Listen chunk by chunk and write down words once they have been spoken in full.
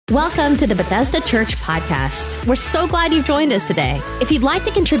Welcome to the Bethesda Church Podcast. We're so glad you've joined us today. If you'd like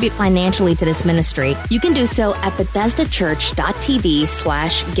to contribute financially to this ministry, you can do so at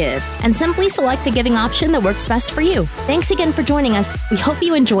BethesdaChurch.tv/give and simply select the giving option that works best for you. Thanks again for joining us. We hope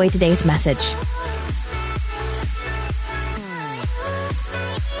you enjoy today's message.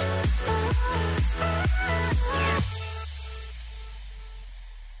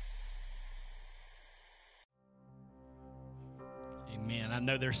 I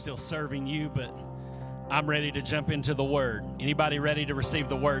know they're still serving you, but I'm ready to jump into the Word. Anybody ready to receive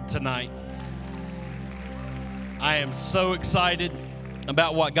the Word tonight? I am so excited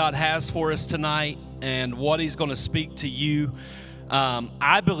about what God has for us tonight and what He's going to speak to you.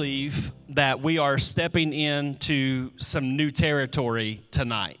 I believe that we are stepping into some new territory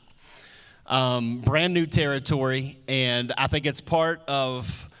tonight. Brand new territory, and I think it's part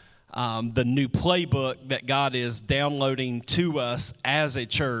of the new playbook that God is downloading to us as a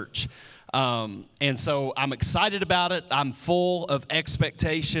church. And so I'm excited about it. I'm full of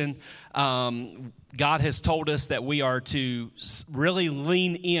expectation. God has told us that we are to really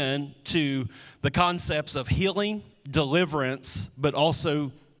lean in to the concepts of healing, deliverance, but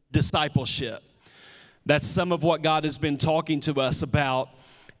also discipleship. That's some of what God has been talking to us about.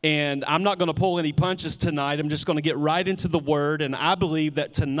 And I'm not going to pull any punches tonight. I'm just going to get right into the Word. And I believe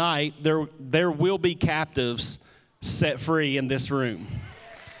that tonight there will be captives set free in this room.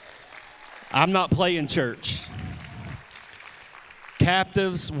 I'm not playing church.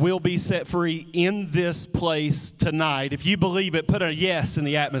 Captives will be set free in this place tonight. If you believe it, put a yes in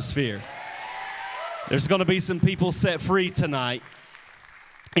the atmosphere. There's going to be some people set free tonight.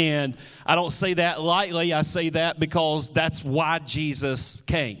 And I don't say that lightly. I say that because that's why Jesus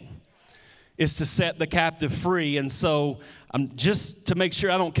came, is to set the captive free. And so just to make sure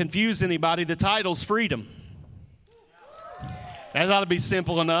I don't confuse anybody, the title's Freedom. That ought to be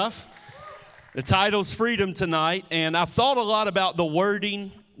simple enough. The title's Freedom tonight. And I've thought a lot about the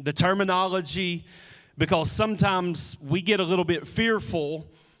wording, the terminology, because sometimes we get a little bit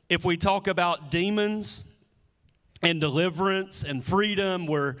fearful if we talk about demons and deliverance and freedom.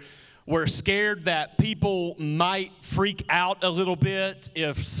 We're scared that people might freak out a little bit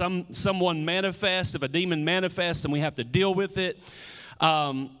if someone manifests, if a demon manifests, and we have to deal with it.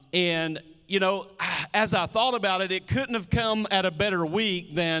 And, you know, as I thought about it, it couldn't have come at a better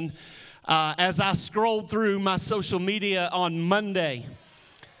week than as I scrolled through my social media on Monday.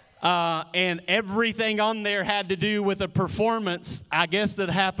 And everything on there had to do with a performance, I guess, that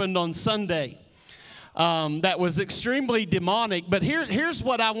happened on Sunday. That was extremely demonic. But here's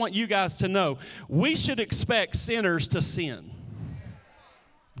what I want you guys to know. We should expect sinners to sin.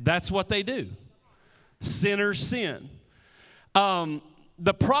 That's what they do. Sinners sin.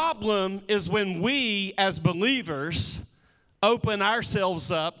 The problem is when we, as believers, open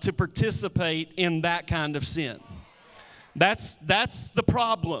ourselves up to participate in that kind of sin. That's the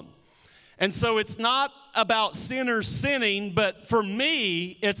problem. And so it's not about sinners sinning, but for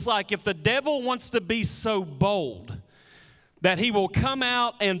me, it's like if the devil wants to be so bold that he will come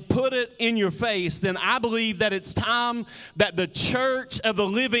out and put it in your face, then I believe that it's time that the church of the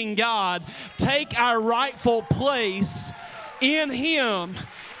living God take our rightful place in Him,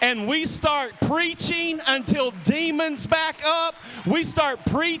 and we start preaching until demons back up. We start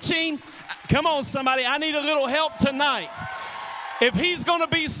preaching. Come on, somebody, I need a little help tonight. If he's going to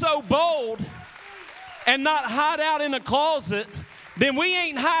be so bold and not hide out in a closet, then we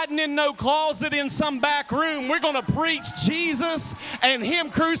ain't hiding in no closet in some back room. We're going to preach Jesus and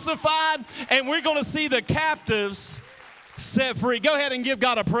Him crucified, and we're going to see the captives set free. Go ahead and give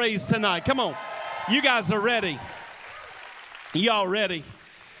God a praise tonight. Come on. You guys are ready. Y'all ready?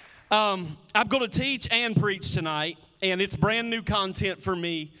 I'm going to teach and preach tonight, and it's brand new content for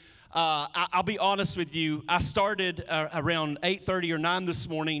me. I'll be honest with you. I started around 8:30 or 9 this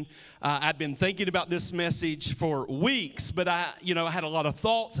morning. I'd been thinking about this message for weeks, but I had a lot of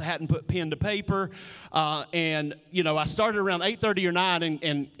thoughts. I hadn't put pen to paper, and I started around 8:30 or 9,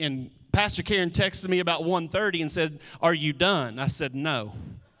 and Pastor Karen texted me about 1:30 and said, "Are you done?" I said, "No.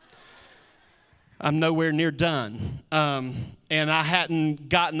 I'm nowhere near done." And I hadn't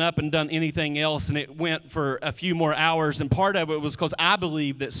gotten up and done anything else, and it went for a few more hours. And part of it was because I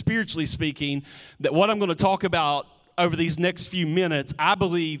believe that, spiritually speaking, that what I'm going to talk about over these next few minutes, I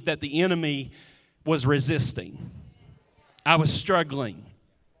believe that the enemy was resisting. I was struggling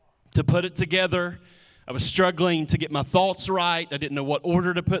to put it together. I was struggling to get my thoughts right. I didn't know what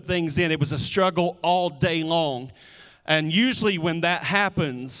order to put things in. It was a struggle all day long. And usually when that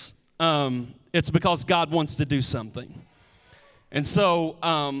happens, it's because God wants to do something. And so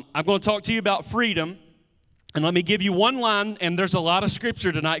I'm going to talk to you about freedom. And let me give you one line, and there's a lot of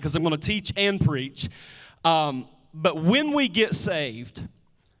scripture tonight because I'm going to teach and preach. But when we get saved,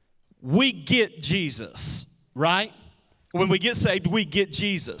 we get Jesus, right? When we get saved, we get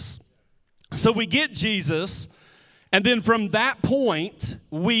Jesus. So we get Jesus, and then from that point,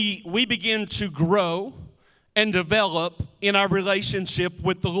 we begin to grow and develop in our relationship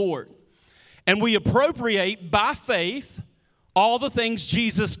with the Lord. And we appropriate by faith all the things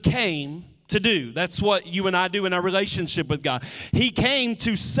Jesus came to do. That's what you and I do in our relationship with God. He came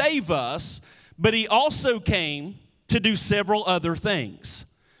to save us, but he also came to do several other things.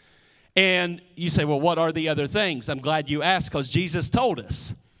 And you say, well, what are the other things? I'm glad you asked, because Jesus told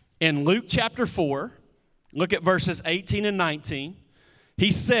us. In Luke chapter 4, look at verses 18 and 19.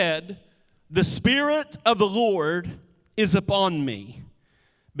 He said, "The Spirit of the Lord is upon me,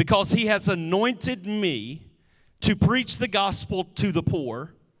 because he has anointed me to preach the gospel to the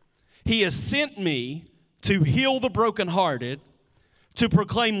poor. He has sent me to heal the brokenhearted, to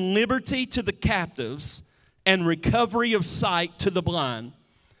proclaim liberty to the captives and recovery of sight to the blind,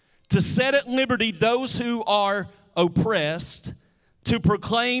 to set at liberty those who are oppressed, to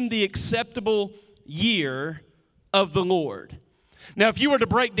proclaim the acceptable year of the Lord." Now, if you were to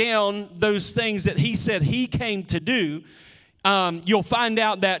break down those things that he said he came to do, you'll find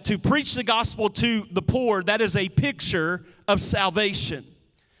out that to preach the gospel to the poor, that is a picture of salvation.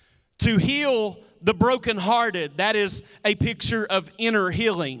 To heal the brokenhearted, that is a picture of inner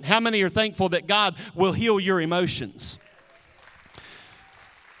healing. How many are thankful that God will heal your emotions?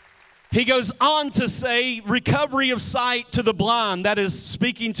 He goes on to say, recovery of sight to the blind. That is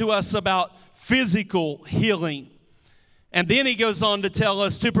speaking to us about physical healing. And then he goes on to tell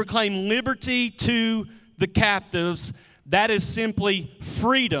us to proclaim liberty to the captives. That is simply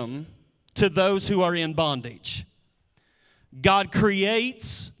freedom to those who are in bondage. God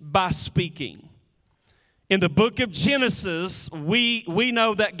creates by speaking. In the book of Genesis, we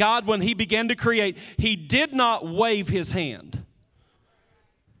know that God, when he began to create, he did not wave his hand.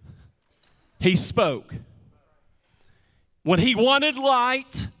 He spoke. When he wanted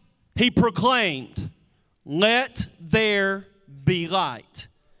light, he proclaimed, "Let there be light."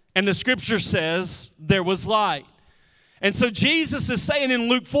 And the scripture says there was light. And so Jesus is saying in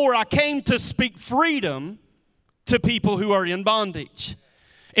Luke 4, I came to speak freedom to people who are in bondage.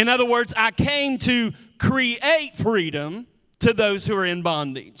 In other words, I came to create freedom to those who are in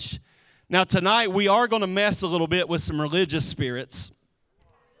bondage. Now tonight we are going to mess a little bit with some religious spirits.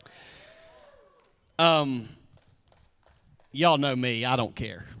 Y'all know me, I don't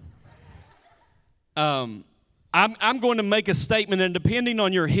care. I'm going to make a statement, and depending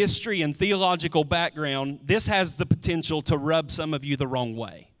on your history and theological background, this has the potential to rub some of you the wrong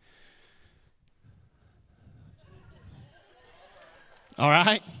way. All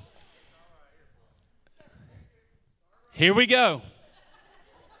right? Here we go.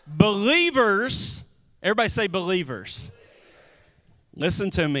 Believers, everybody say believers. Listen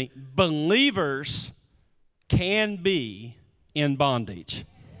to me. Believers can be in bondage.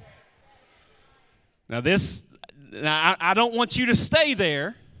 Now I don't want you to stay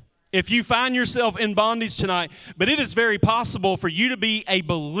there if you find yourself in bondage tonight, but it is very possible for you to be a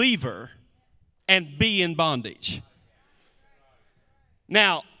believer and be in bondage.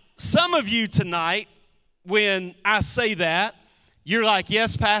 Now, some of you tonight, when I say that, you're like,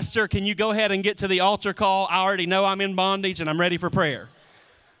 yes, Pastor, can you go ahead and get to the altar call? I already know I'm in bondage and I'm ready for prayer.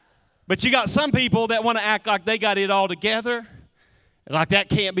 But you got some people that want to act like they got it all together, like that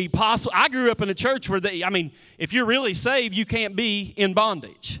can't be possible. I grew up in a church where if you're really saved, you can't be in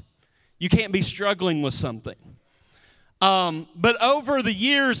bondage. You can't be struggling with something. But over the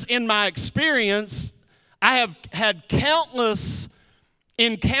years in my experience, I have had countless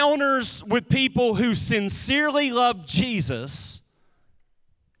encounters with people who sincerely loved Jesus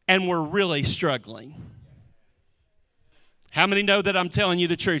and were really struggling. How many know that I'm telling you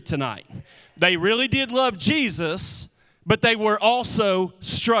the truth tonight? They really did love Jesus, but they were also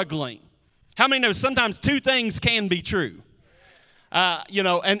struggling. How many know sometimes two things can be true?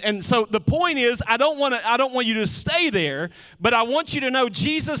 And so the point is, I don't want you to stay there, but I want you to know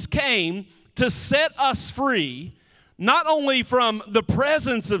Jesus came to set us free, not only from the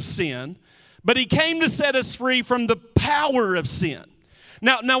presence of sin, but he came to set us free from the power of sin.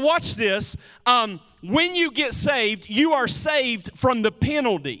 Now watch this. When you get saved, you are saved from the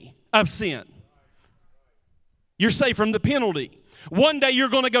penalty of sin. You're saved from the penalty. One day you're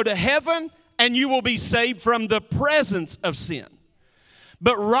going to go to heaven and you will be saved from the presence of sin.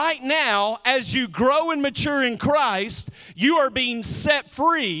 But right now, as you grow and mature in Christ, you are being set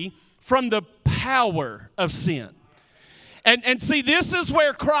free from the power of sin. And see, this is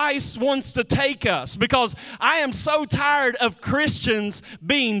where Christ wants to take us, because I am so tired of Christians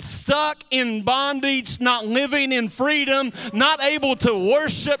being stuck in bondage, not living in freedom, not able to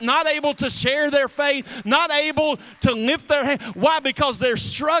worship, not able to share their faith, not able to lift their hand. Why? Because they're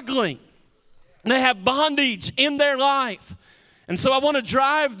struggling. They have bondage in their life. And so I want to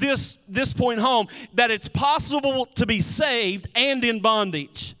drive this point home, that it's possible to be saved and in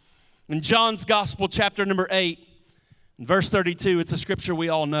bondage. In John's Gospel, chapter number 8, verse 32, it's a scripture we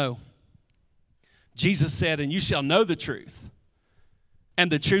all know. Jesus said, "And you shall know the truth, and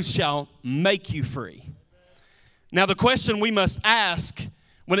the truth shall make you free." Now, the question we must ask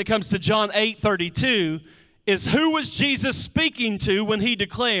when it comes to John 8:32 is, who was Jesus speaking to when he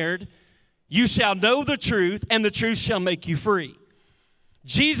declared, "You shall know the truth, and the truth shall make you free"?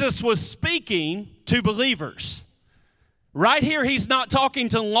 Jesus was speaking to believers. Right here, he's not talking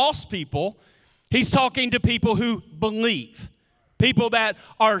to lost people. He's talking to people who believe, people that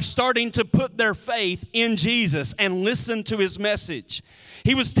are starting to put their faith in Jesus and listen to his message.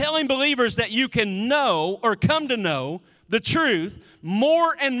 He was telling believers that you can know or come to know the truth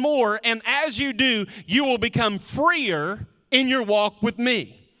more and more, and as you do, you will become freer in your walk with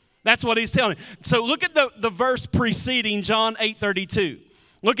me. That's what he's telling. So look at the verse preceding John 8:32.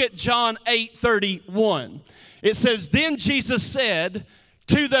 Look at John 8:31. It says, "Then Jesus said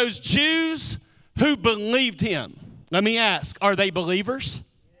to those Jews who believed him." Let me ask, are they believers?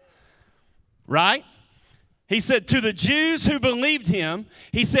 Right? He said to the Jews who believed him,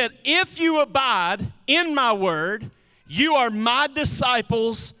 he said, "If you abide in my word, you are my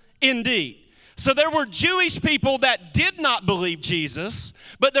disciples indeed." So there were Jewish people that did not believe Jesus,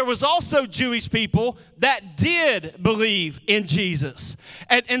 but there was also Jewish people that did believe in Jesus.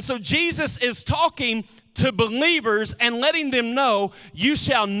 And so Jesus is talking to believers and letting them know, you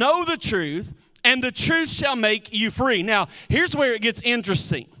shall know the truth, and the truth shall make you free. Now, here's where it gets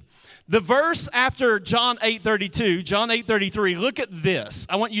interesting. The verse after John 8:32, John 8:33, look at this.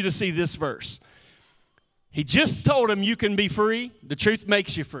 I want you to see this verse. He just told him you can be free. The truth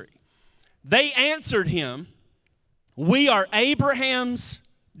makes you free. They answered him, "We are Abraham's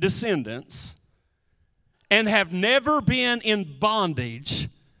descendants and have never been in bondage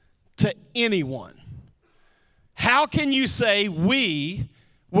to anyone. How can you say we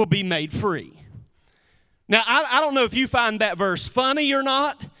will be made free?" Now, I don't know if you find that verse funny or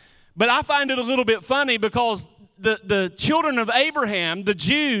not, but I find it a little bit funny because the children of Abraham, the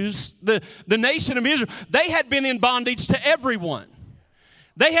Jews, the nation of Israel, they had been in bondage to everyone.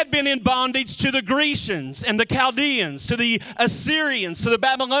 They had been in bondage to the Grecians and the Chaldeans, to the Assyrians, to the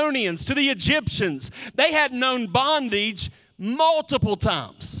Babylonians, to the Egyptians. They had known bondage multiple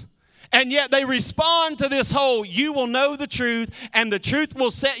times. And yet they respond to this whole, you will know the truth and the truth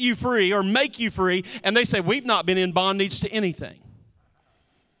will set you free or make you free. And they say, we've not been in bondage to anything.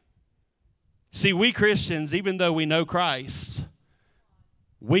 See, we Christians, even though we know Christ,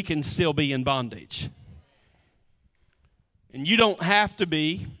 we can still be in bondage. And you don't have to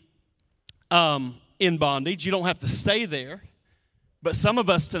be in bondage. You don't have to stay there. But some of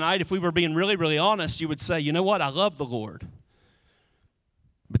us tonight, if we were being really, really honest, you would say, you know what? I love the Lord.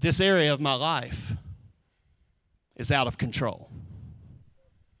 But this area of my life is out of control.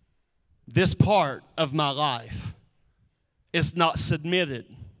 This part of my life is not submitted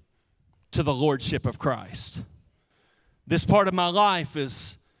to the lordship of Christ. This part of my life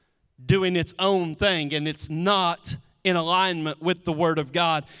is doing its own thing, and it's not in alignment with the Word of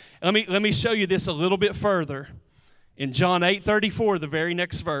God. Let me show you this a little bit further. In John 8:34, the very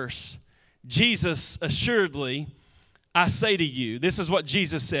next verse, Jesus assuredly, I say to you, this is what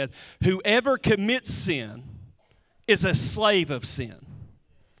Jesus said, whoever commits sin is a slave of sin.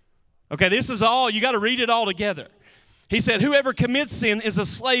 Okay, this is all, you got to read it all together. He said, whoever commits sin is a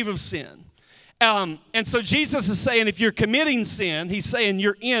slave of sin. And so Jesus is saying if you're committing sin, he's saying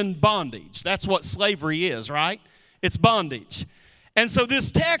you're in bondage. That's what slavery is, right? It's bondage. And so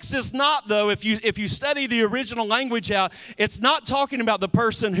this text is not, though, if you study the original language out, it's not talking about the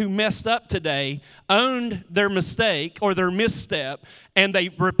person who messed up today, owned their mistake or their misstep, and they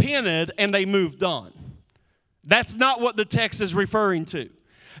repented and they moved on. That's not what the text is referring to.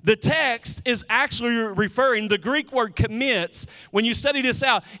 The text is actually referring, the Greek word commits, when you study this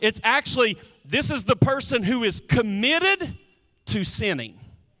out, it's actually, this is the person who is committed to sinning.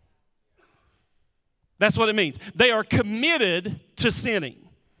 That's what it means. They are committed to sinning.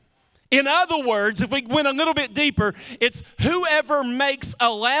 In other words, if we went a little bit deeper, it's whoever makes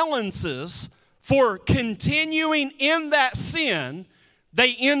allowances for continuing in that sin,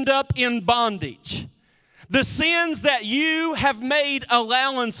 they end up in bondage. The sins that you have made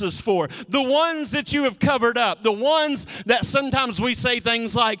allowances for, the ones that you have covered up, the ones that sometimes we say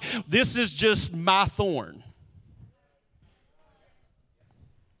things like, this is just my thorn.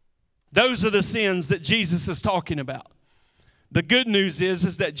 Those are the sins that Jesus is talking about. The good news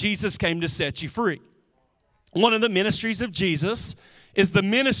is that Jesus came to set you free. One of the ministries of Jesus is the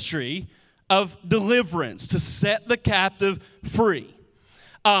ministry of deliverance, to set the captive free.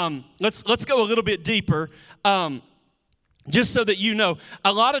 Let's go a little bit deeper, just so that you know.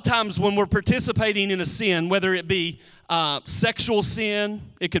 A lot of times when we're participating in a sin, whether it be sexual sin,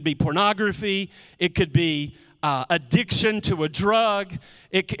 it could be pornography, it could be addiction to a drug,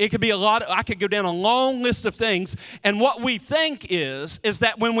 it could be I could go down a long list of things. And what we think is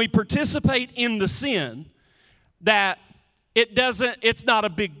that when we participate in the sin, that it's not a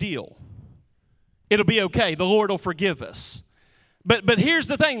big deal. It'll be okay. The Lord will forgive us. But here's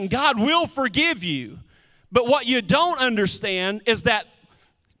the thing, God will forgive you. But what you don't understand is that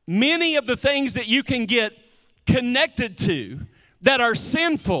many of the things that you can get connected to that are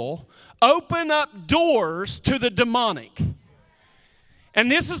sinful open up doors to the demonic. And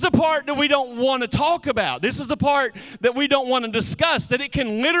this is the part that we don't want to talk about. This is the part that we don't want to discuss, that it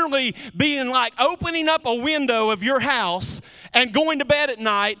can literally be in like opening up a window of your house and going to bed at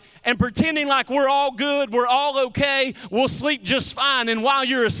night and pretending like we're all good, we're all okay, we'll sleep just fine. And while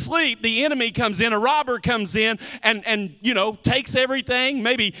you're asleep, the enemy comes in, a robber comes in and takes everything,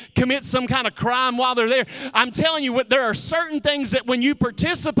 maybe commits some kind of crime while they're there. I'm telling you, there are certain things that when you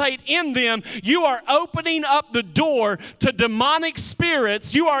participate in them, you are opening up the door to demonic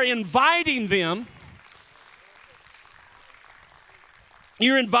spirits. You are inviting them.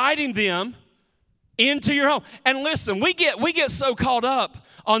 You're inviting them into your home. And listen, we get so caught up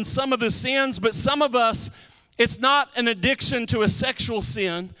on some of the sins, but some of us, it's not an addiction to a sexual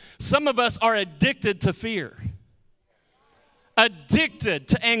sin. Some of us are addicted to fear, addicted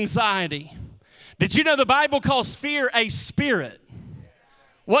to anxiety. Did you know the Bible calls fear a spirit?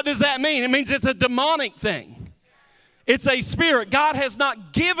 What does that mean? It means it's a demonic thing. It's a spirit. God has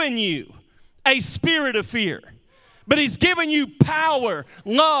not given you a spirit of fear, but He's given you power,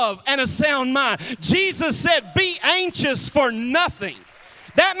 love, and a sound mind. Jesus said, be anxious for nothing.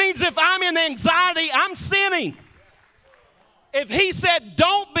 That means if I'm in anxiety, I'm sinning. If He said,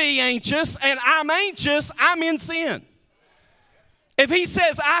 don't be anxious, and I'm anxious, I'm in sin. If He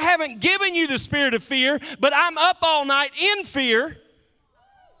says, I haven't given you the spirit of fear, but I'm up all night in fear.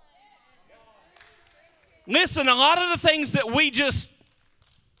 Listen, a lot of the things that we just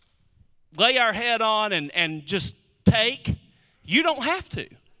lay our head on and just take, you don't have to.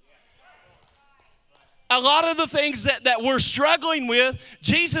 A lot of the things that we're struggling with,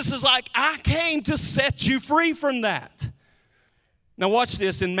 Jesus is like, I came to set you free from that. Now watch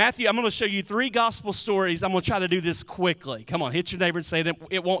this. In Matthew, I'm going to show you 3 gospel stories. I'm going to try to do this quickly. Come on, hit your neighbor and say that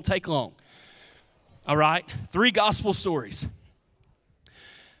it won't take long. All right? 3 gospel stories.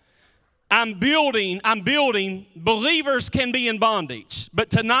 I'm building, believers can be in bondage. But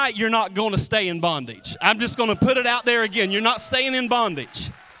tonight, you're not going to stay in bondage. I'm just going to put it out there again. You're not staying in bondage.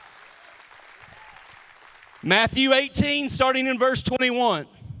 Matthew 18, starting in verse 21.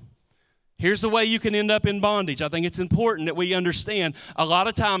 Here's the way you can end up in bondage. I think it's important that we understand a lot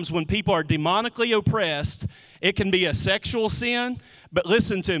of times when people are demonically oppressed, it can be a sexual sin, but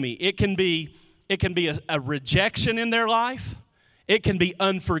listen to me, it can be a rejection in their life. It can be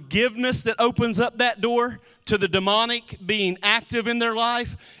unforgiveness that opens up that door to the demonic being active in their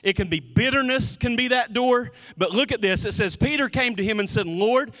life. It can be bitterness can be that door. But look at this. It says, Peter came to him and said,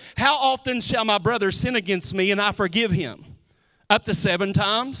 Lord, how often shall my brother sin against me and I forgive him? Up to 7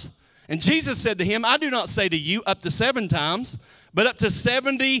 times? And Jesus said to him, I do not say to you up to 7 times, but up to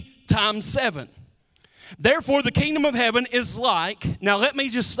 70 times 7. Therefore, the kingdom of heaven is like, now let me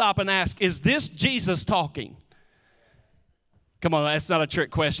just stop and ask, is this Jesus talking? Come on, that's not a trick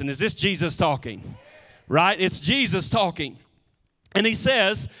question. Is this Jesus talking? Right? It's Jesus talking. And he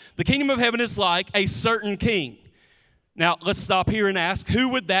says, the kingdom of heaven is like a certain king. Now, let's stop here and ask, who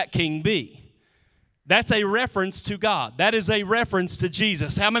would that king be? That's a reference to God. That is a reference to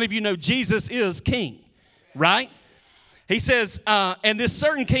Jesus. How many of you know Jesus is king? Right? He says, and this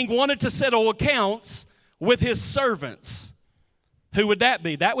certain king wanted to settle accounts with his servants. Who would that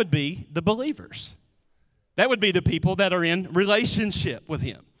be? That would be the believers. That would be the people that are in relationship with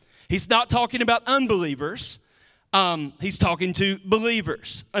him. He's not talking about unbelievers. He's talking to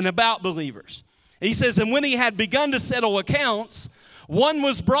believers and about believers. And he says, and when he had begun to settle accounts, one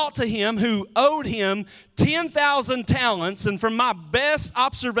was brought to him who owed him 10,000 talents. And from my best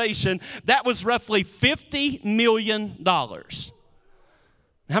observation, that was roughly $50 million. How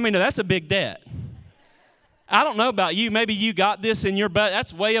many know that's a big debt? I don't know about you. Maybe you got this in your budget.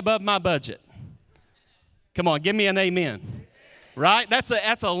 That's way above my budget. Come on, give me an amen. Right? That's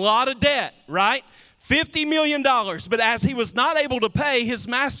a lot of debt, right? $50 million. But as he was not able to pay, his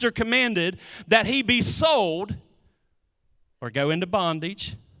master commanded that he be sold or go into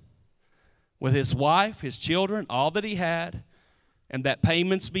bondage with his wife, his children, all that he had, and that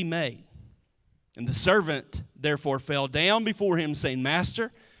payments be made. And the servant therefore fell down before him, saying,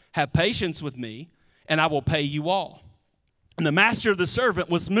 Master, have patience with me, and I will pay you all. And the master of the servant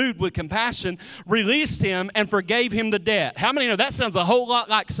was moved with compassion, released him, and forgave him the debt. How many know that sounds a whole lot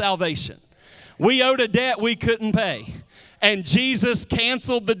like salvation? We owed a debt we couldn't pay, and Jesus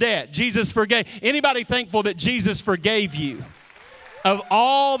canceled the debt. Jesus forgave. Anybody thankful that Jesus forgave you of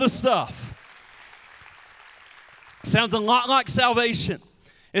all the stuff? Sounds a lot like salvation.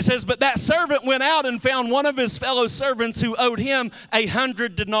 It says, but that servant went out and found one of his fellow servants who owed him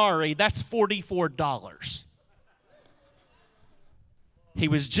 100 denarii. That's $44. He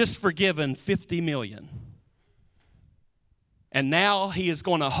was just forgiven $50 million. And now he is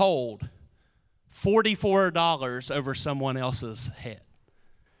going to hold $44 over someone else's head.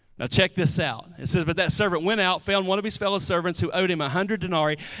 Now check this out. It says, but that servant went out, found one of his fellow servants who owed him 100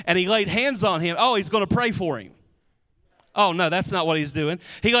 denarii, and he laid hands on him. Oh, he's going to pray for him. Oh, no, that's not what he's doing.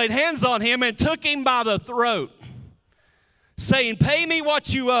 He laid hands on him and took him by the throat, saying, pay me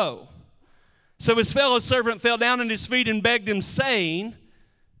what you owe. So his fellow servant fell down at his feet and begged him, saying,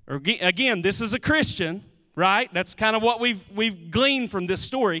 or again, this is a Christian, right? That's kind of what we've gleaned from this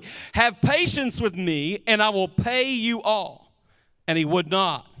story. Have patience with me, and I will pay you all. And he would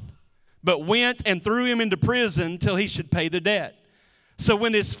not, but went and threw him into prison till he should pay the debt. So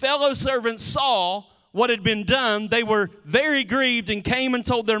when his fellow servants saw what had been done, they were very grieved and came and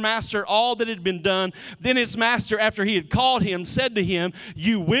told their master all that had been done. Then his master, after he had called him, said to him,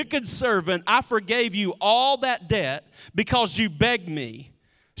 you wicked servant, I forgave you all that debt because you begged me.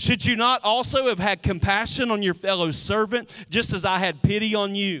 Should you not also have had compassion on your fellow servant, just as I had pity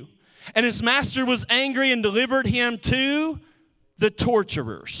on you? And his master was angry and delivered him to the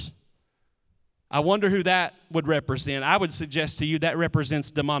torturers. I wonder who that would represent. I would suggest to you that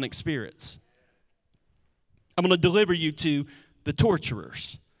represents demonic spirits. I'm going to deliver you to the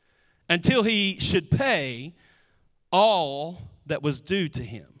torturers until he should pay all that was due to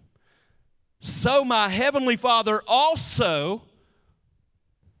him. So my heavenly Father also,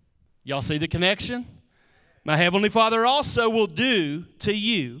 y'all see the connection? My heavenly Father also will do to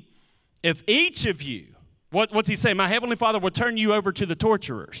you if each of you, what's he saying? My heavenly Father will turn you over to the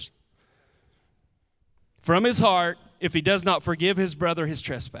torturers from his heart if he does not forgive his brother his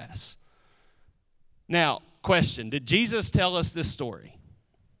trespass. Now, question, did Jesus tell us this story?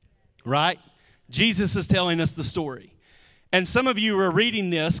 Right? Jesus is telling us the story. And some of you are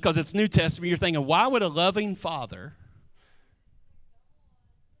reading this because it's New Testament. You're thinking, why would a loving father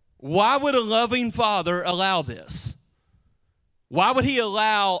allow this? Why would he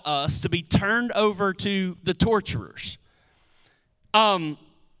allow us to be turned over to the torturers?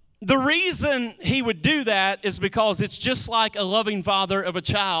 The reason he would do that is because it's just like a loving father of a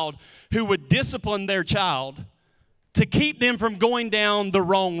child who would discipline their child to keep them from going down the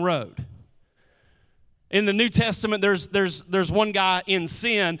wrong road. In the New Testament, there's one guy in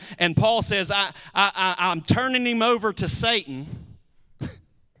sin, and Paul says, I'm turning him over to Satan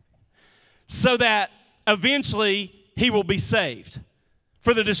so that eventually he will be saved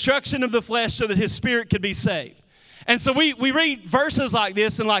for the destruction of the flesh so that his spirit could be saved. And so we read verses like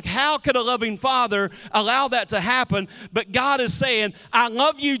this and like, how could a loving father allow that to happen? But God is saying, I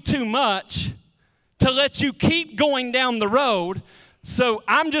love you too much to let you keep going down the road. So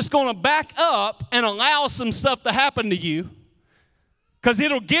I'm just going to back up and allow some stuff to happen to you because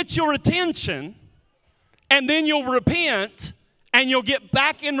it'll get your attention and then you'll repent and you'll get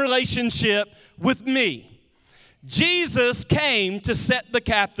back in relationship with me. Jesus came to set the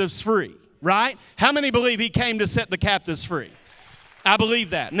captives free. Right? How many believe he came to set the captives free? I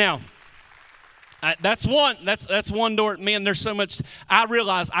believe that. Now, that's one door. Man, there's so much. I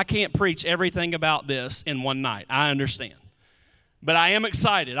realize I can't preach everything about this in one night. I understand. But I am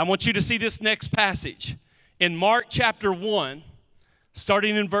excited. I want you to see this next passage in Mark chapter 1,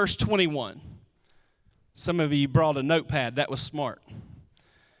 starting in verse 21. Some of you brought a notepad. That was smart.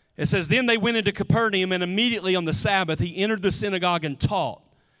 It says, then they went into Capernaum, and immediately on the Sabbath he entered the synagogue and taught.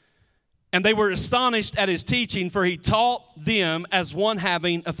 And they were astonished at his teaching, for he taught them as one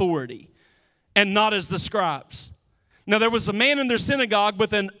having authority, and not as the scribes. Now there was a man in their synagogue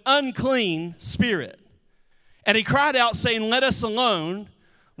with an unclean spirit. And he cried out, saying, let us alone.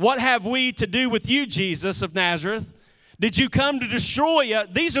 What have we to do with you, Jesus of Nazareth? Did you come to destroy us?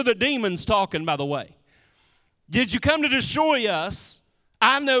 These are the demons talking, by the way. Did you come to destroy us?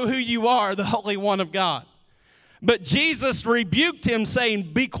 I know who you are, the Holy One of God. But Jesus rebuked him,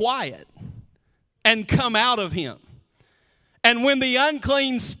 saying, be quiet and come out of him. And when the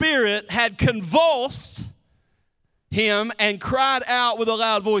unclean spirit had convulsed him and cried out with a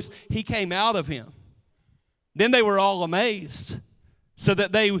loud voice, he came out of him. Then they were all amazed, so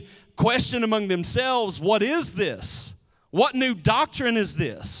that they questioned among themselves, what is this? What new doctrine is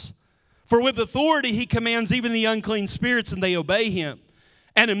this? For with authority he commands even the unclean spirits, and they obey him.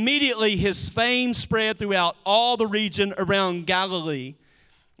 And immediately his fame spread throughout all the region around Galilee.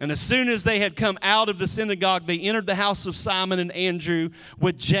 And as soon as they had come out of the synagogue, they entered the house of Simon and Andrew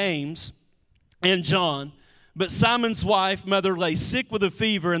with James and John. But Simon's wife, mother, lay sick with a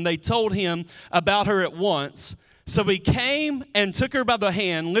fever, and they told him about her at once. So he came and took her by the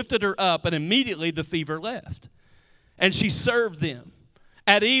hand, lifted her up, and immediately the fever left. And she served them.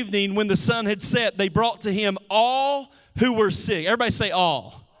 At evening, when the sun had set, they brought to him all who were sick. Everybody say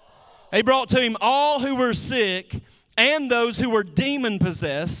all. They brought to him all who were sick and those who were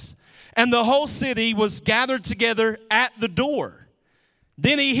demon-possessed, and the whole city was gathered together at the door.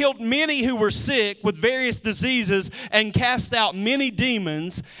 Then he healed many who were sick with various diseases and cast out many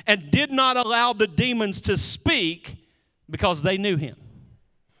demons, and did not allow the demons to speak because they knew him.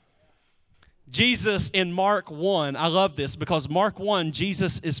 Jesus in Mark 1, I love this because Mark 1,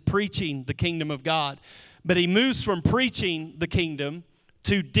 Jesus is preaching the kingdom of God. But he moves from preaching the kingdom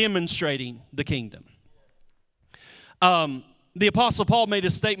to demonstrating the kingdom. The Apostle Paul made a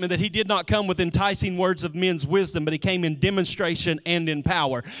statement that he did not come with enticing words of men's wisdom, but he came in demonstration and in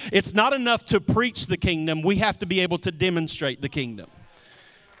power. It's not enough to preach the kingdom. We have to be able to demonstrate the kingdom.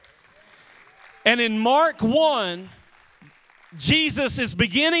 And in Mark 1, Jesus is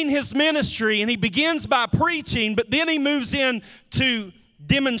beginning his ministry, and he begins by preaching, but then he moves into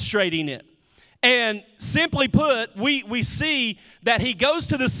demonstrating it. And simply put, we see that he goes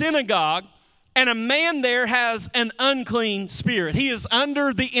to the synagogue, and a man there has an unclean spirit. He is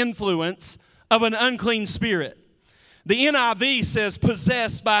under the influence of an unclean spirit. The NIV says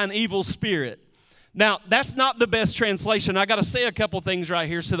possessed by an evil spirit. Now, that's not the best translation. I got to say a couple things right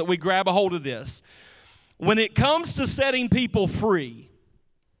here so that we grab a hold of this. When it comes to setting people free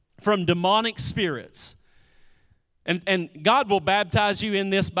from demonic spirits, and God will baptize you in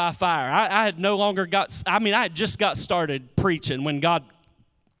this by fire. I had just got started preaching when God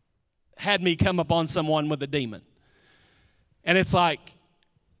had me come upon someone with a demon. And it's like,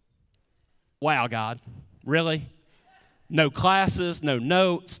 wow, God, really? No classes, no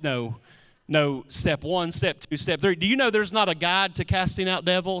notes, no step 1, step 2, step 3. Do you know there's not a guide to casting out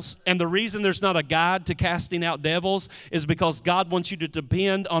devils? And the reason there's not a guide to casting out devils is because God wants you to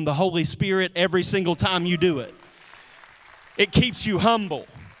depend on the Holy Spirit every single time you do it. It keeps you humble.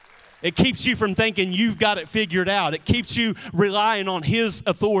 It keeps you from thinking you've got it figured out. It keeps you relying on His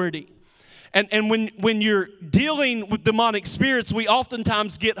authority. And when you're dealing with demonic spirits, we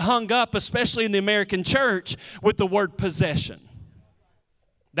oftentimes get hung up, especially in the American church, with the word possession.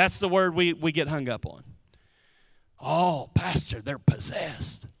 That's the word we get hung up on. Oh, pastor, they're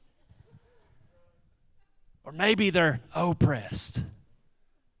possessed. Or maybe they're oppressed.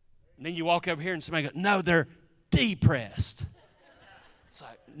 And then you walk over here and somebody goes, no, they're depressed. It's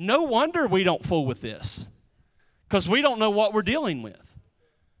like, no wonder we don't fool with this, because we don't know what we're dealing with.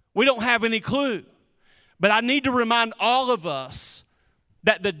 We don't have any clue. But I need to remind all of us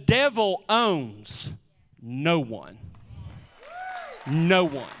that the devil owns no one. No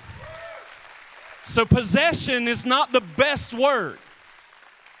one. So possession is not the best word.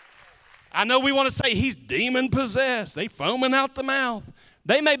 I know we want to say he's demon possessed. They foaming out the mouth.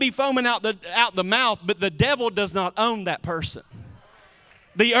 They may be foaming out the mouth, but the devil does not own that person.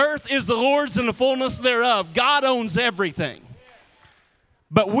 The earth is the Lord's and the fullness thereof. God owns everything.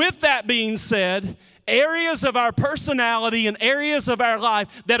 But with that being said, areas of our personality and areas of our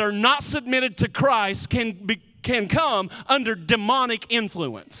life that are not submitted to Christ can come under demonic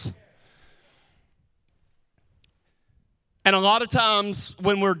influence. And a lot of times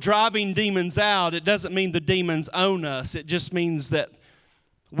when we're driving demons out, it doesn't mean the demons own us. It just means that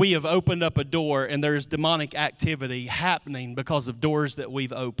we have opened up a door and there's demonic activity happening because of doors that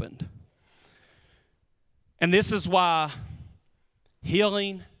we've opened. And this is why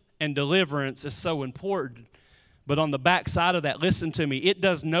healing and deliverance is so important. But on the backside of that, listen to me, it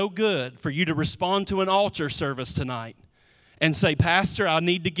does no good for you to respond to an altar service tonight and say, Pastor, I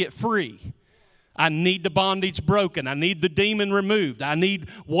need to get free. I need the bondage broken. I need the demon removed. I need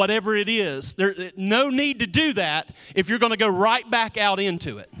whatever it is. There's no need to do that if you're going to go right back out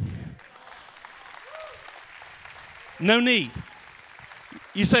into it. No need.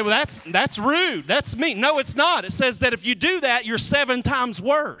 You say, well, that's rude. That's mean. No, it's not. It says that if you do that, you're 7 times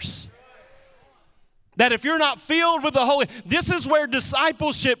worse. That if you're not filled with the Holy, this is where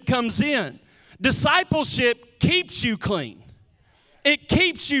discipleship comes in. Discipleship keeps you clean. It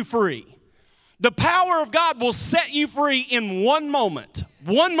keeps you free. The power of God will set you free in one moment.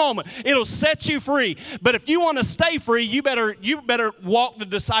 One moment. It'll set you free. But if you want to stay free, you better walk the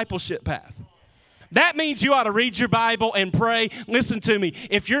discipleship path. That means you ought to read your Bible and pray. Listen to me.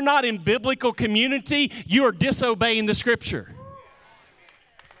 If you're not in biblical community, you are disobeying the Scripture.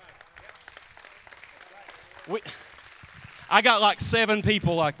 I got like 7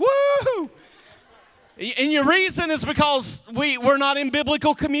 people like, woo! And your reason is because we're not in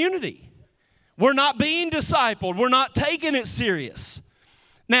biblical community. We're not being discipled. We're not taking it serious.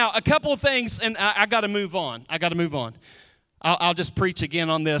 Now, a couple of things, and I got to move on. I'll just preach again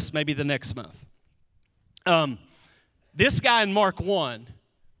on this maybe the next month. This guy in Mark 1,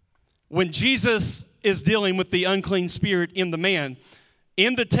 when Jesus is dealing with the unclean spirit in the man,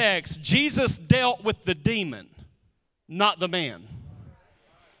 in the text, Jesus dealt with the demon, not the man.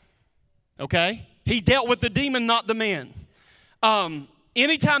 Okay? He dealt with the demon, not the man.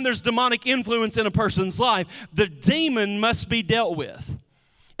 Anytime there's demonic influence in a person's life, the demon must be dealt with.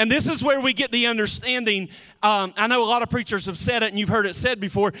 And this is where we get the understanding. I know a lot of preachers have said it, and you've heard it said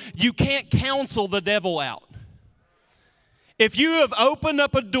before, you can't counsel the devil out. If you have opened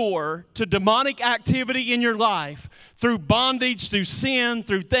up a door to demonic activity in your life through bondage, through sin,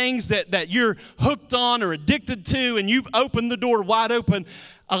 through things that you're hooked on or addicted to, and you've opened the door wide open,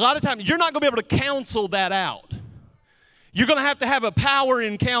 a lot of times you're not going to be able to counsel that out. You're going to have a power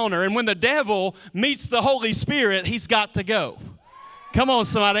encounter, and when the devil meets the Holy Spirit, he's got to go. Come on,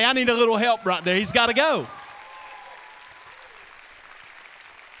 somebody. I need a little help right there. He's got to go.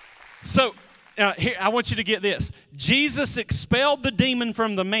 So, here, I want you to get this. Jesus expelled the demon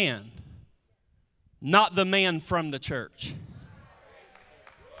from the man, not the man from the church.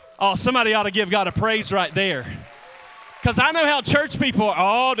 Oh, somebody ought to give God a praise right there. Because I know how church people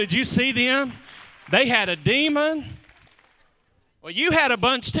are. Oh, did you see them? They had a demon. Well, you had a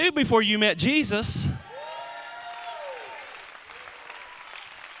bunch too before you met Jesus.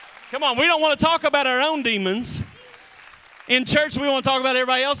 Come on, we don't want to talk about our own demons. In church, we want to talk about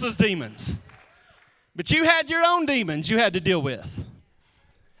everybody else's demons. But you had your own demons you had to deal with.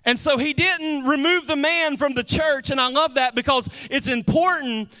 And so he didn't remove the man from the church, and I love that because it's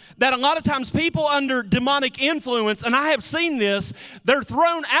important that a lot of times people under demonic influence, and I have seen this, they're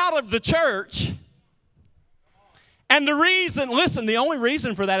thrown out of the church. And the reason, listen, the only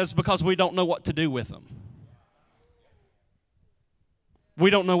reason for that is because we don't know what to do with them. We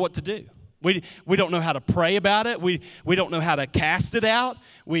don't know what to do. We don't know how to pray about it. We don't know how to cast it out.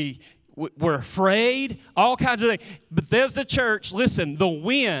 We're afraid, all kinds of things. Bethesda Church, listen, the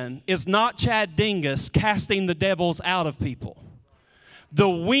win is not Chad Dingess casting the devils out of people. The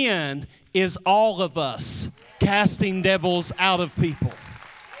win is all of us casting devils out of people.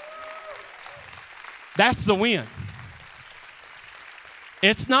 That's the win.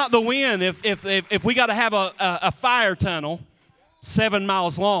 It's not the win if we got to have a fire tunnel 7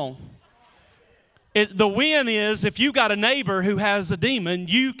 miles long. The win is if you got a neighbor who has a demon,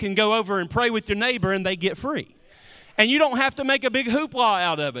 you can go over and pray with your neighbor and they get free. And you don't have to make a big hoopla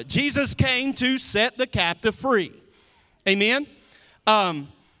out of it. Jesus came to set the captive free. Amen?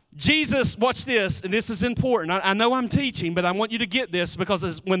 Jesus, watch this, and this is important. I know I'm teaching, but I want you to get this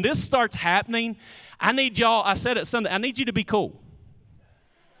because when this starts happening, I need y'all, I said it Sunday, I need you to be cool.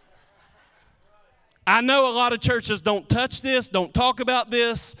 I know a lot of churches don't touch this, don't talk about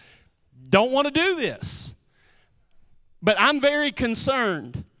this, don't want to do this. But I'm very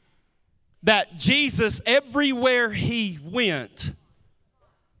concerned that Jesus, everywhere he went,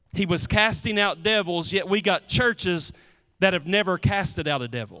 he was casting out devils, yet we got churches that have never casted out a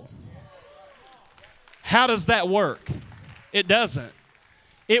devil. How does that work? It doesn't.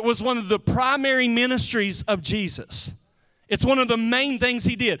 It was one of the primary ministries of Jesus. It's one of the main things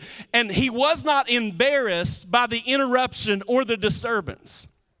he did. And he was not embarrassed by the interruption or the disturbance.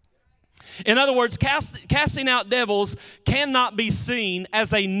 In other words, casting out devils cannot be seen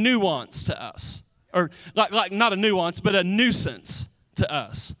as a nuance to us. Or like not a nuance, but a nuisance to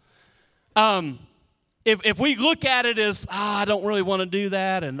us. If we look at it as, I don't really want to do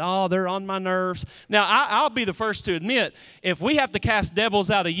that, and they're on my nerves. Now, I'll be the first to admit, if we have to cast devils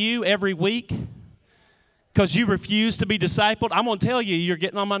out of you every week because you refuse to be discipled, I'm going to tell you, you're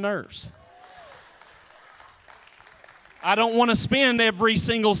getting on my nerves. I don't want to spend every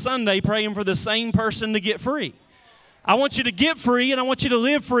single Sunday praying for the same person to get free. I want you to get free, and I want you to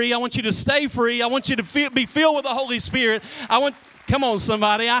live free. I want you to stay free. I want you to be filled with the Holy Spirit. Come on,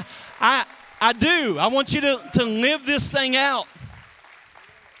 somebody. I do. I want you to live this thing out.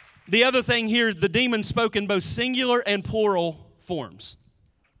 The other thing here is the demon spoke in both singular and plural forms.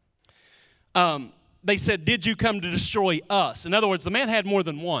 They said, did you come to destroy us? In other words, the man had more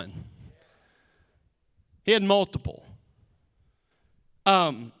than one. He had multiple.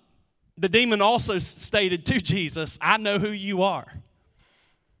 The demon also stated to Jesus, I know who you are.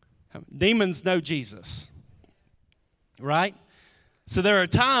 Demons know Jesus, right? So there are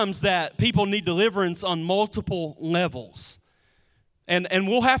times that people need deliverance on multiple levels. And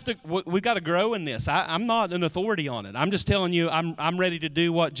we've got to grow in this. I'm not an authority on it. I'm just telling you, I'm ready to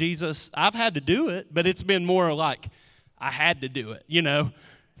do what Jesus, I've had to do it, but it's been more like I had to do it, you know.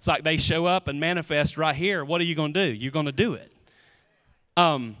 It's like they show up and manifest right here. What are you going to do? You're going to do it.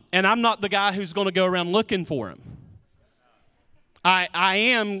 And I'm not the guy who's going to go around looking for them. I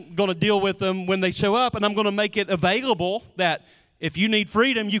am going to deal with them when they show up, and I'm going to make it available that if you need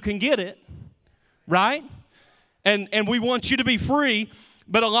freedom, you can get it, right? And we want you to be free,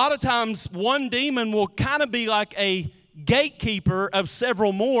 but a lot of times one demon will kind of be like a gatekeeper of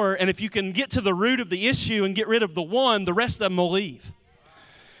several more, and if you can get to the root of the issue and get rid of the one, the rest of them will leave.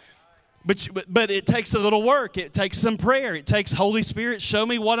 But it takes a little work. It takes some prayer. It takes Holy Spirit, show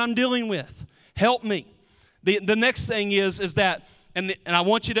me what I'm dealing with. Help me. The next thing is that, and I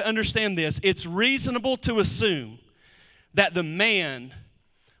want you to understand this, it's reasonable to assume that the man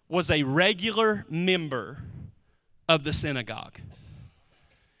was a regular member of the synagogue.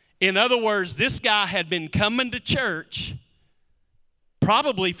 In other words, this guy had been coming to church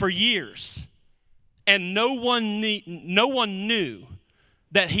probably for years, and no one knew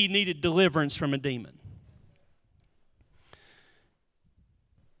that he needed deliverance from a demon.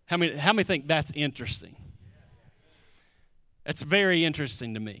 How many think that's interesting? That's very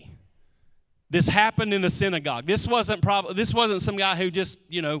interesting to me. This happened in a synagogue. This wasn't some guy who just,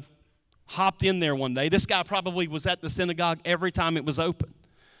 hopped in there one day. This guy probably was at the synagogue every time it was open.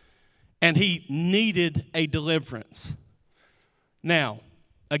 And he needed a deliverance. Now,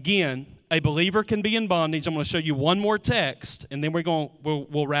 again, a believer can be in bondage. I'm going to show you one more text, and then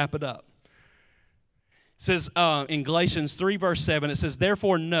we'll wrap it up. It says in Galatians 3, verse 7, it says,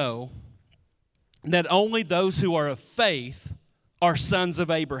 therefore know that only those who are of faith are sons of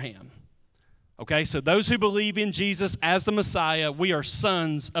Abraham. Okay, so those who believe in Jesus as the Messiah, we are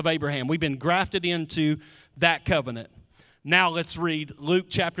sons of Abraham. We've been grafted into that covenant. Now let's read Luke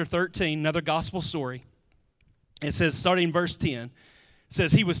chapter 13, another gospel story. It says, starting in verse 10, it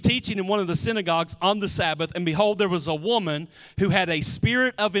says, he was teaching in one of the synagogues on the Sabbath, and behold, there was a woman who had a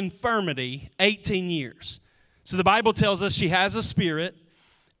spirit of infirmity 18 years. So the Bible tells us she has a spirit,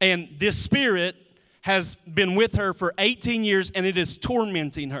 and this spirit has been with her for 18 years, and it is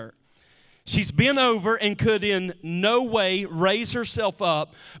tormenting her. She's been over and could in no way raise herself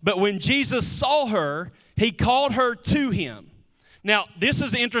up, but when Jesus saw her, he called her to him. Now, this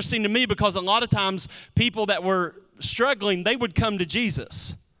is interesting to me because a lot of times people that were struggling, they would come to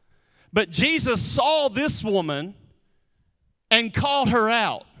Jesus. But Jesus saw this woman and called her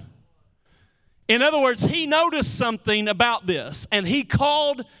out. In other words, he noticed something about this, and he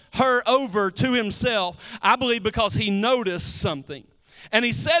called her over to himself, I believe because he noticed something. And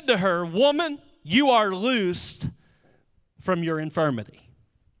he said to her, woman, you are loosed from your infirmity.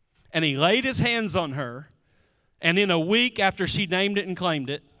 And he laid his hands on her, and in a week after she named it and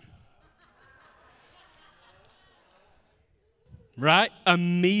claimed it, right?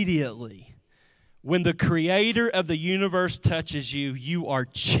 Immediately, when the creator of the universe touches you, you are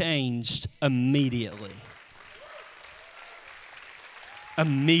changed immediately.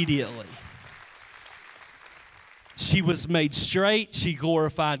 Immediately. She was made straight. She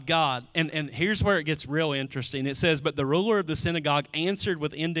glorified God. And here's where it gets real interesting. It says, but the ruler of the synagogue answered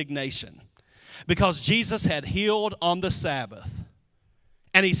with indignation because Jesus had healed on the Sabbath.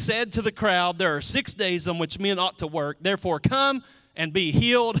 And he said to the crowd, there are 6 days on which men ought to work. Therefore, come and be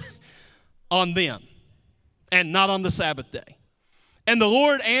healed on them and not on the Sabbath day. And the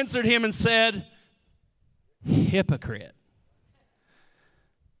Lord answered him and said, hypocrite.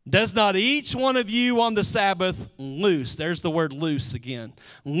 Does not each one of you on the Sabbath loose, there's the word loose again,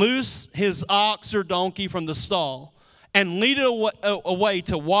 loose his ox or donkey from the stall and lead it away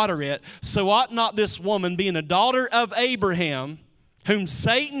to water it? So ought not this woman, being a daughter of Abraham, whom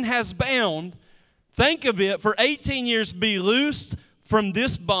Satan has bound, think of it, for 18 years be loosed from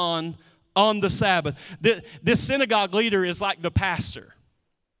this bond on the Sabbath? This synagogue leader is like the pastor.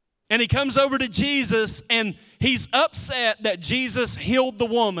 And he comes over to Jesus, and he's upset that Jesus healed the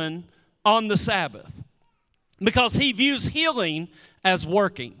woman on the Sabbath because he views healing as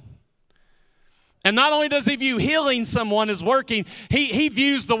working. And not only does he view healing someone as working, he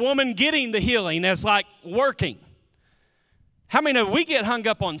views the woman getting the healing as like working. How many know we get hung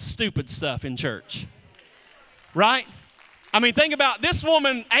up on stupid stuff in church? Right? I mean, think about this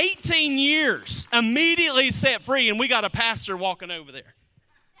woman, 18 years, immediately set free, and we got a pastor walking over there.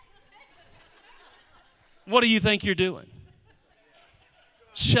 What do you think you're doing?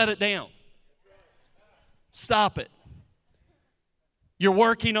 Shut it down. Stop it. You're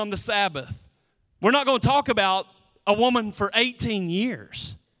working on the Sabbath. We're not going to talk about a woman for 18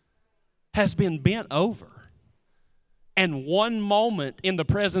 years has been bent over. And one moment in the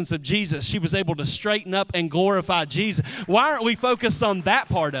presence of Jesus, she was able to straighten up and glorify Jesus. Why aren't we focused on that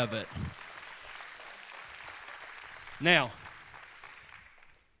part of it? Now,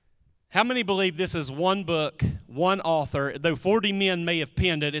 how many believe this is one book, one author? Though 40 men may have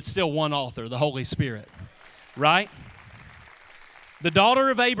penned it, it's still one author, the Holy Spirit, right? The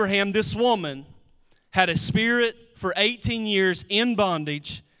daughter of Abraham, this woman, had a spirit for 18 years in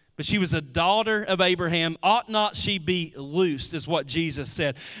bondage, but she was a daughter of Abraham. Ought not she be loosed, is what Jesus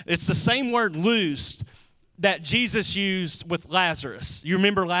said. It's the same word loosed that Jesus used with Lazarus. You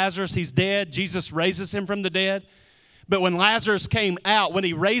remember Lazarus? He's dead. Jesus raises him from the dead. But when Lazarus came out, when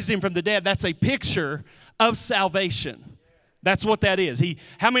he raised him from the dead, that's a picture of salvation. That's what that is.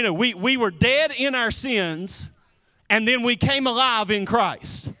 How many know we were dead in our sins, and then we came alive in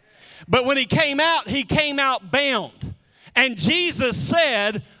Christ. But when he came out bound. And Jesus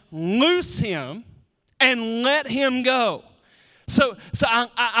said, loose him and let him go. So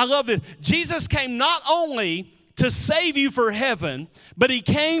I love this. Jesus came not only to save you for heaven, but he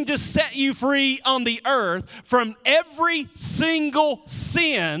came to set you free on the earth from every single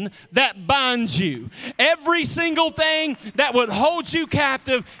sin that binds you. Every single thing that would hold you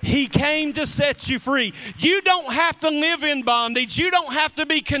captive, he came to set you free. You don't have to live in bondage. You don't have to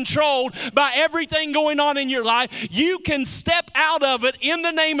be controlled by everything going on in your life. You can step out of it in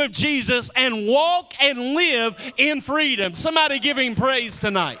the name of Jesus and walk and live in freedom. Somebody give him praise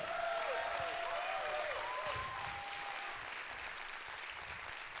tonight.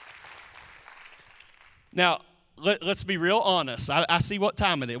 Now, let's be real honest. I see what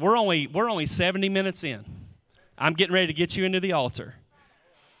time it is. We're only 70 minutes in. I'm getting ready to get you into the altar.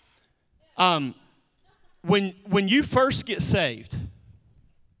 When you first get saved,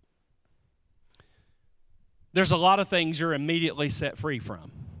 there's a lot of things you're immediately set free from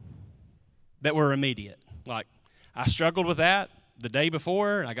that were immediate. Like, I struggled with that the day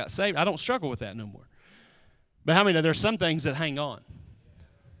before I got saved. I don't struggle with that no more. But how many know there's some things that hang on?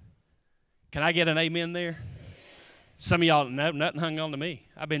 Can I get an amen there? Some of y'all, no, nothing hung on to me.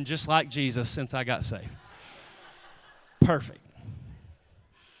 I've been just like Jesus since I got saved. Perfect.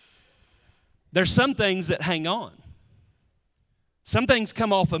 There's some things that hang on. Some things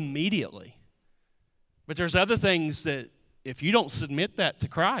come off immediately. But there's other things that if you don't submit that to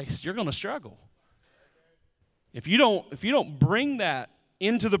Christ, you're going to struggle. If you don't bring that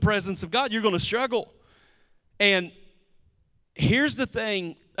into the presence of God, you're going to struggle. And here's the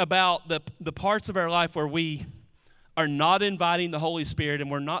thing about the parts of our life where we are not inviting the Holy Spirit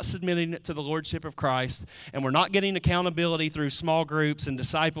and we're not submitting it to the Lordship of Christ and we're not getting accountability through small groups and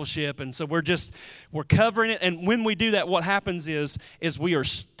discipleship, and so we're covering it. And when we do that, what happens is we are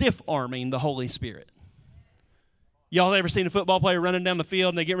stiff-arming the Holy Spirit. Y'all ever seen a football player running down the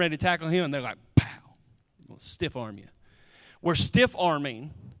field and they get ready to tackle him and they're like, pow, we'll stiff-arm you. We're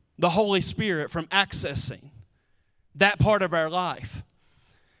stiff-arming the Holy Spirit from accessing that part of our life.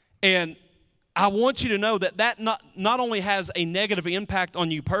 And I want you to know that not only has a negative impact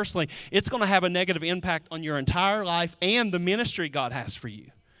on you personally, it's going to have a negative impact on your entire life and the ministry God has for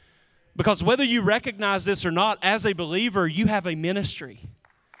you. Because whether you recognize this or not, as a believer, you have a ministry.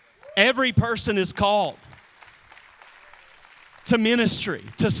 Every person is called to ministry,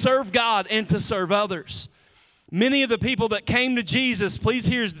 to serve God and to serve others. Many of the people that came to Jesus, please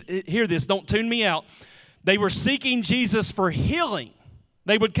hear this, don't tune me out. They were seeking Jesus for healing.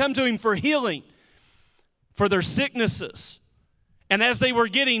 They would come to him for healing, for their sicknesses. And as they were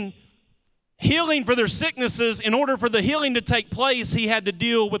getting healing for their sicknesses, in order for the healing to take place, he had to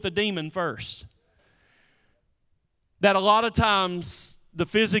deal with the demon first. That a lot of times the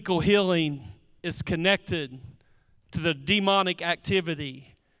physical healing is connected to the demonic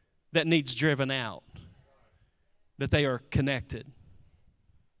activity that needs driven out. That they are connected.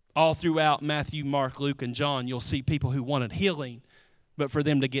 All throughout Matthew, Mark, Luke, and John, you'll see people who wanted healing, but for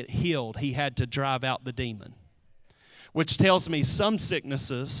them to get healed, he had to drive out the demon. Which tells me some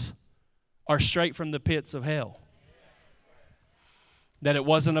sicknesses are straight from the pits of hell. That it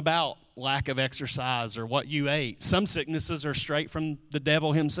wasn't about lack of exercise or what you ate. Some sicknesses are straight from the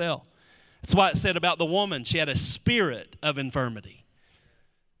devil himself. That's why it said about the woman, she had a spirit of infirmity.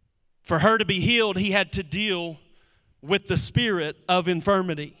 For her to be healed, he had to deal with the spirit of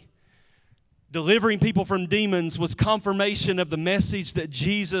infirmity. Delivering people from demons was confirmation of the message that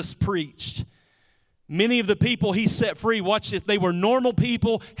Jesus preached. Many of the people he set free, watch this, they were normal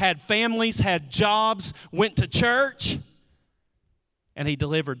people, had families, had jobs, went to church, and he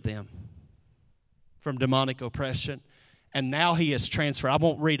delivered them from demonic oppression. And now he has transferred. I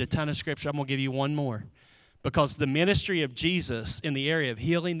won't read a ton of scripture. I'm going to give you one more. Because the ministry of Jesus in the area of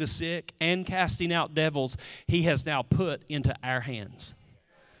healing the sick and casting out devils, he has now put into our hands.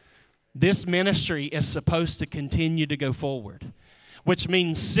 This ministry is supposed to continue to go forward, which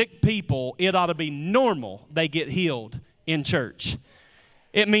means sick people, it ought to be normal they get healed in church.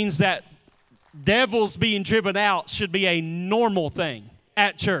 It means that devils being driven out should be a normal thing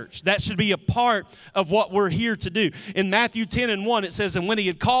at church. That should be a part of what we're here to do. In Matthew 10:1, it says, and when he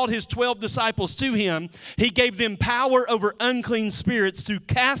had called his 12 disciples to him, he gave them power over unclean spirits to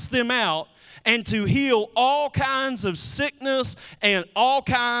cast them out and to heal all kinds of sickness and all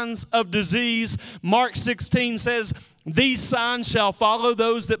kinds of disease. Mark 16 says, these signs shall follow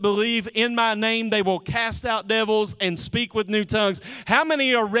those that believe in my name. They will cast out devils and speak with new tongues. How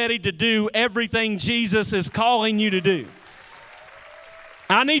many are ready to do everything Jesus is calling you to do?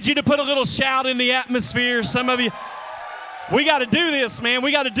 I need you to put a little shout in the atmosphere. Some of you, we got to do this, man.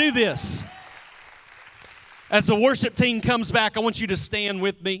 We got to do this. As the worship team comes back, I want you to stand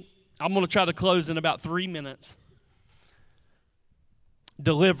with me. I'm going to try to close in about 3 minutes.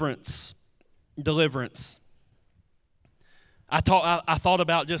 Deliverance. Deliverance. I thought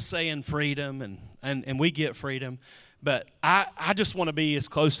about just saying freedom, and we get freedom, but I just want to be as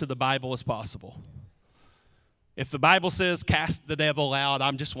close to the Bible as possible. If the Bible says cast the devil out, I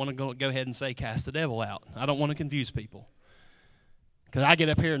just want to go ahead and say cast the devil out. I don't want to confuse people. Because I get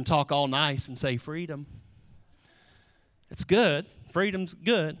up here and talk all nice and say freedom. It's good. Freedom's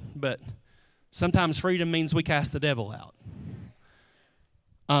good. But sometimes freedom means we cast the devil out.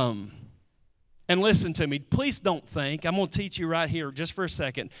 And listen to me. Please don't think. I'm going to teach you right here just for a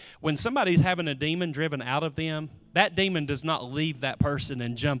second. When somebody's having a demon driven out of them, that demon does not leave that person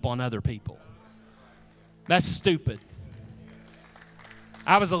and jump on other people. That's stupid.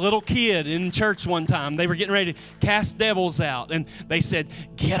 I was a little kid in church one time. They were getting ready to cast devils out. And they said,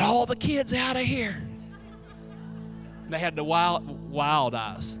 get all the kids out of here. They had the wild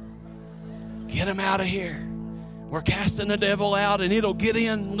eyes. Get them out of here. We're casting the devil out and it'll get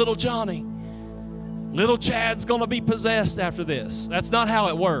in little Johnny. Little Chad's going to be possessed after this. That's not how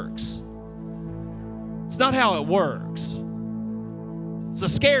it works. It's not how it works. It's a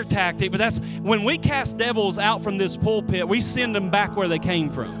scare tactic, but that's when we cast devils out from this pulpit, we send them back where they came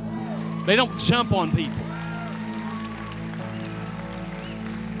from. They don't jump on people.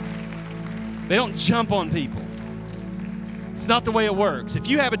 They don't jump on people. It's not the way it works. If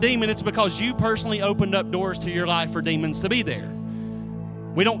you have a demon, it's because you personally opened up doors to your life for demons to be there.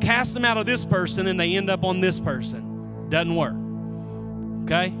 We don't cast them out of this person and they end up on this person. Doesn't work.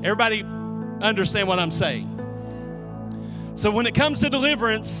 Okay? Everybody understand what I'm saying? So when it comes to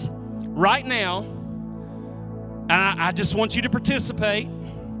deliverance, right now, I just want you to participate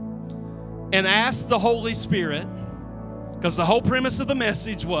and ask the Holy Spirit, because the whole premise of the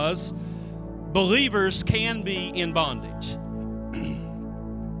message was believers can be in bondage.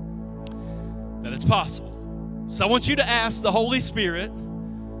 That it's possible. So I want you to ask the Holy Spirit,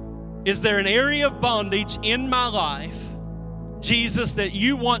 is there an area of bondage in my life, Jesus, that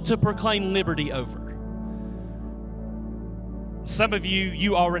you want to proclaim liberty over? Some of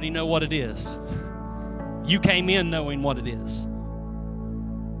you already know what it is. You came in knowing what it is.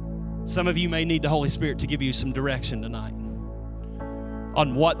 Some of you may need the Holy Spirit to give you some direction tonight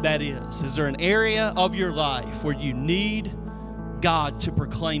on what that is. Is there an area of your life where you need God to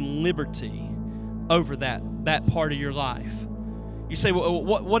proclaim liberty over that part of your life? You say, well,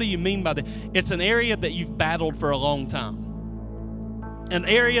 what do you mean by that? It's an area that you've battled for a long time. An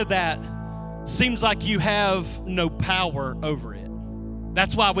area that seems like you have no power over it.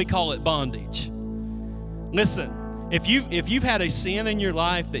 That's why we call it bondage. Listen, if you've had a sin in your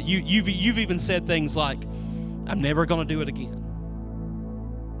life that you've even said things like, I'm never going to do it again.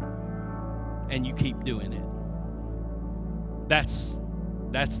 And you keep doing it. That's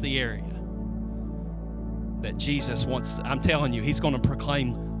the area that Jesus wants. I'm telling you, he's going to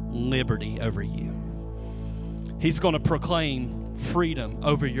proclaim liberty over you. He's going to proclaim freedom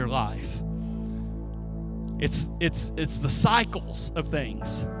over your life. It's the cycles of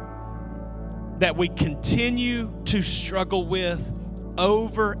things that we continue to struggle with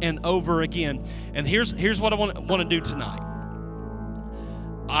over and over again. And here's what I want to do tonight.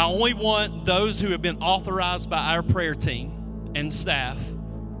 I only want those who have been authorized by our prayer team and staff,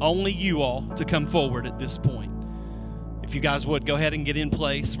 only you all, to come forward at this point. If you guys would, go ahead and get in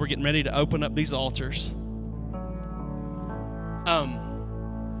place. We're getting ready to open up these altars.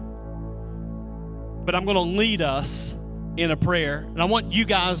 But I'm going to lead us in a prayer. And I want you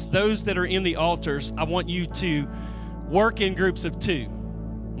guys, those that are in the altars, I want you to work in groups of 2.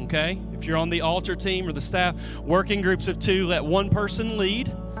 Okay? If you're on the altar team or the staff, work in groups of 2. Let one person lead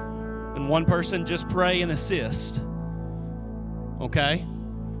and one person just pray and assist. Okay?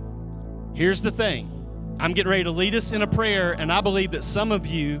 Here's the thing. I'm getting ready to lead us in a prayer, and I believe that some of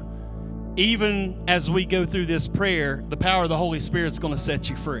you, even as we go through this prayer, the power of the Holy Spirit is going to set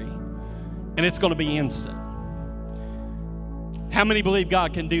you free. And it's going to be instant. How many believe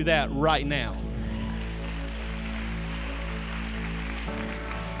God can do that right now?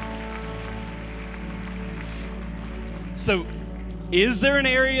 So, is there an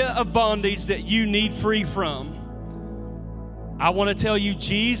area of bondage that you need free from? I want to tell you,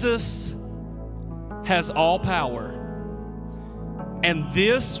 Jesus has all power. And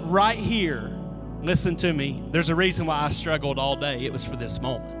this right here, listen to me, there's a reason why I struggled all day. It was for this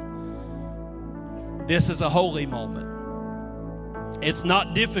moment. This is a holy moment. It's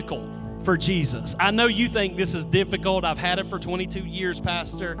not difficult for Jesus. I know you think this is difficult. I've had it for 22 years,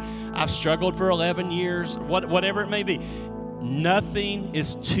 Pastor. I've struggled for 11 years, whatever it may be. Nothing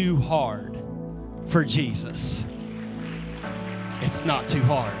is too hard for Jesus. It's not too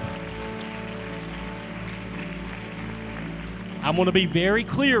hard. I want to be very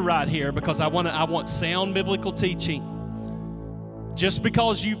clear right here because I want sound biblical teaching. Just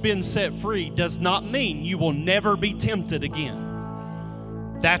because you've been set free does not mean you will never be tempted again.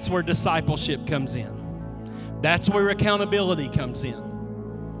 That's where discipleship comes in. That's where accountability comes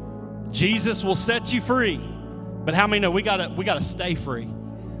in. Jesus will set you free, but how many know we gotta stay free?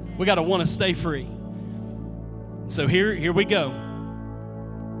 We gotta want to stay free. So here we go.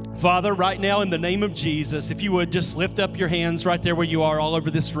 Father, right now in the name of Jesus, if you would just lift up your hands right there where you are, all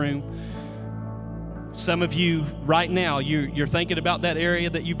over this room. Some of you right now, you're thinking about that area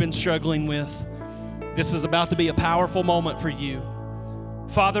that you've been struggling with. This is about to be a powerful moment for you.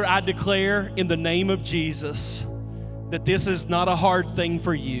 Father, I declare in the name of Jesus that this is not a hard thing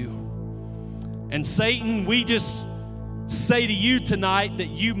for you. And Satan, we just say to you tonight that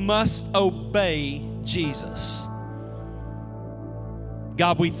you must obey Jesus.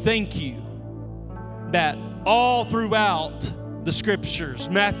 God, we thank you that all throughout the scriptures,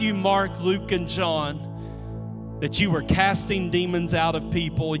 Matthew, Mark, Luke, and John, that you were casting demons out of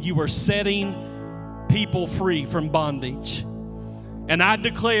people. You were setting people free from bondage. And I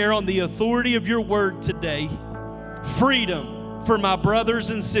declare on the authority of your word today, freedom for my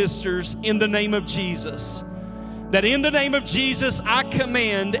brothers and sisters in the name of Jesus. That in the name of Jesus, I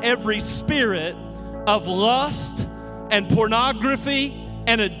command every spirit of lust and pornography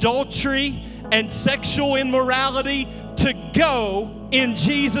and adultery and sexual immorality to go in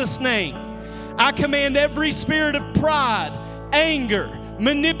Jesus' name. I command every spirit of pride, anger,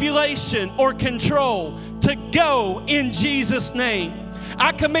 manipulation, or control to go in Jesus' name.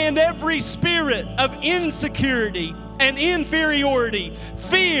 I command every spirit of insecurity and inferiority,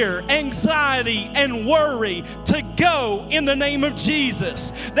 fear, anxiety, and worry to go in the name of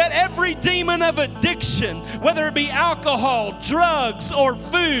Jesus. That every demon of addiction, whether it be alcohol, drugs, or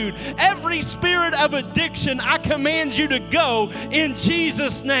food, every spirit of addiction, I command you to go in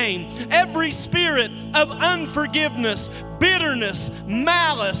Jesus' name. Every spirit of unforgiveness, bitterness,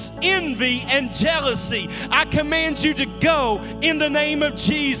 malice, envy, and jealousy, I command you to go in the name of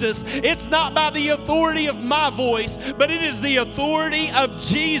Jesus. It's not by the authority of my voice, but it is the authority of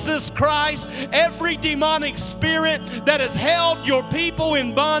Jesus Christ. Every demonic spirit that has held your people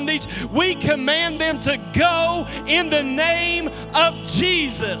in bondage, we command them to go in the name of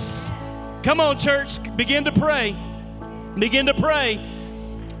Jesus. Come on, church, begin to pray. Begin to pray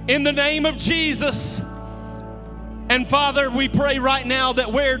in the name of Jesus. And Father, we pray right now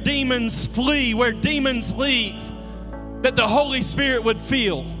that where demons flee, where demons leave, that the Holy Spirit would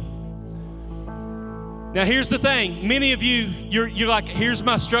fill. Now here's the thing, many of you, you're like, here's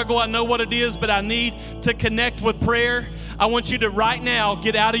my struggle, I know what it is, but I need to connect with prayer. I want you to right now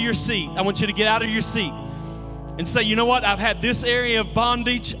get out of your seat. I want you to get out of your seat and say, you know what, I've had this area of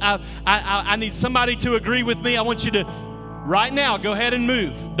bondage. I need somebody to agree with me. I want you to right now go ahead and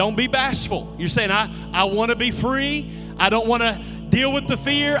move. Don't be bashful. You're saying, I want to be free. I don't want to deal with the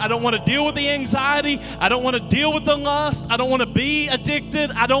fear. I don't want to deal with the anxiety. I don't want to deal with the lust. I don't want to be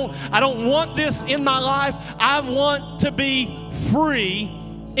addicted. I don't want this in my life. I want to be free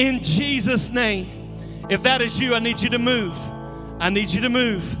in Jesus' name. If that is you, I need you to move. I need you to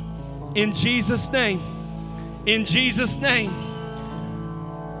move. In Jesus' name. In Jesus' name.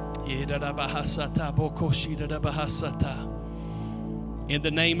 In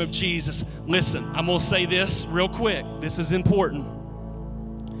the name of Jesus. Listen, I'm going to say this real quick. This is important.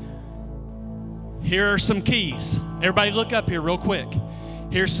 Here are some keys. Everybody look up here real quick.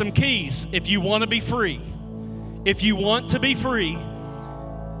 Here's some keys if you want to be free. If you want to be free,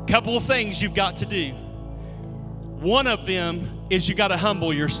 a couple of things you've got to do. One of them is you got to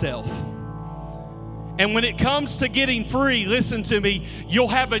humble yourself. And when it comes to getting free, listen to me, you'll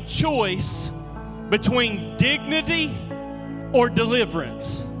have a choice between dignity or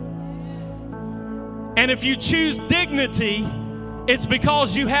deliverance. And if you choose dignity, it's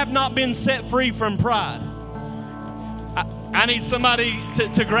because you have not been set free from pride. I need somebody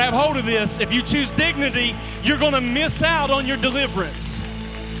to grab hold of this. If you choose dignity, you're going to miss out on your deliverance.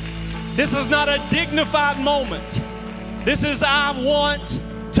 This is not a dignified moment. This is, I want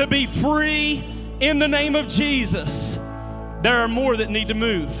to be free in the name of Jesus. There are more that need to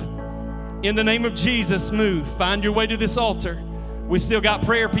move. In the name of Jesus, move. Find your way to this altar. We still got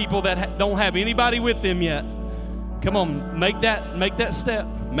prayer people that don't have anybody with them yet. Come on, make that step.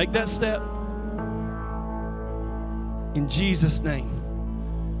 Make that step. In Jesus' name.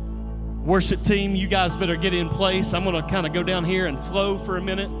 Worship team, you guys better get in place. I'm going to kind of go down here and flow for a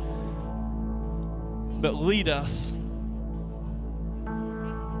minute. But lead us.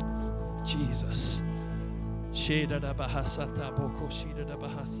 Jesus.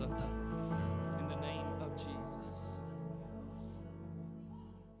 In the name of Jesus.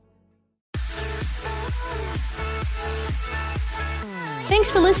 Thanks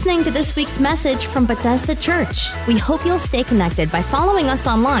for listening to this week's message from Bethesda Church. We hope you'll stay connected by following us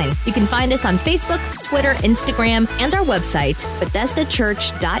online. You can find us on Facebook, Twitter, Instagram, and our website,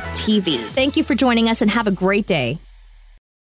 BethesdaChurch.tv. Thank you for joining us and have a great day.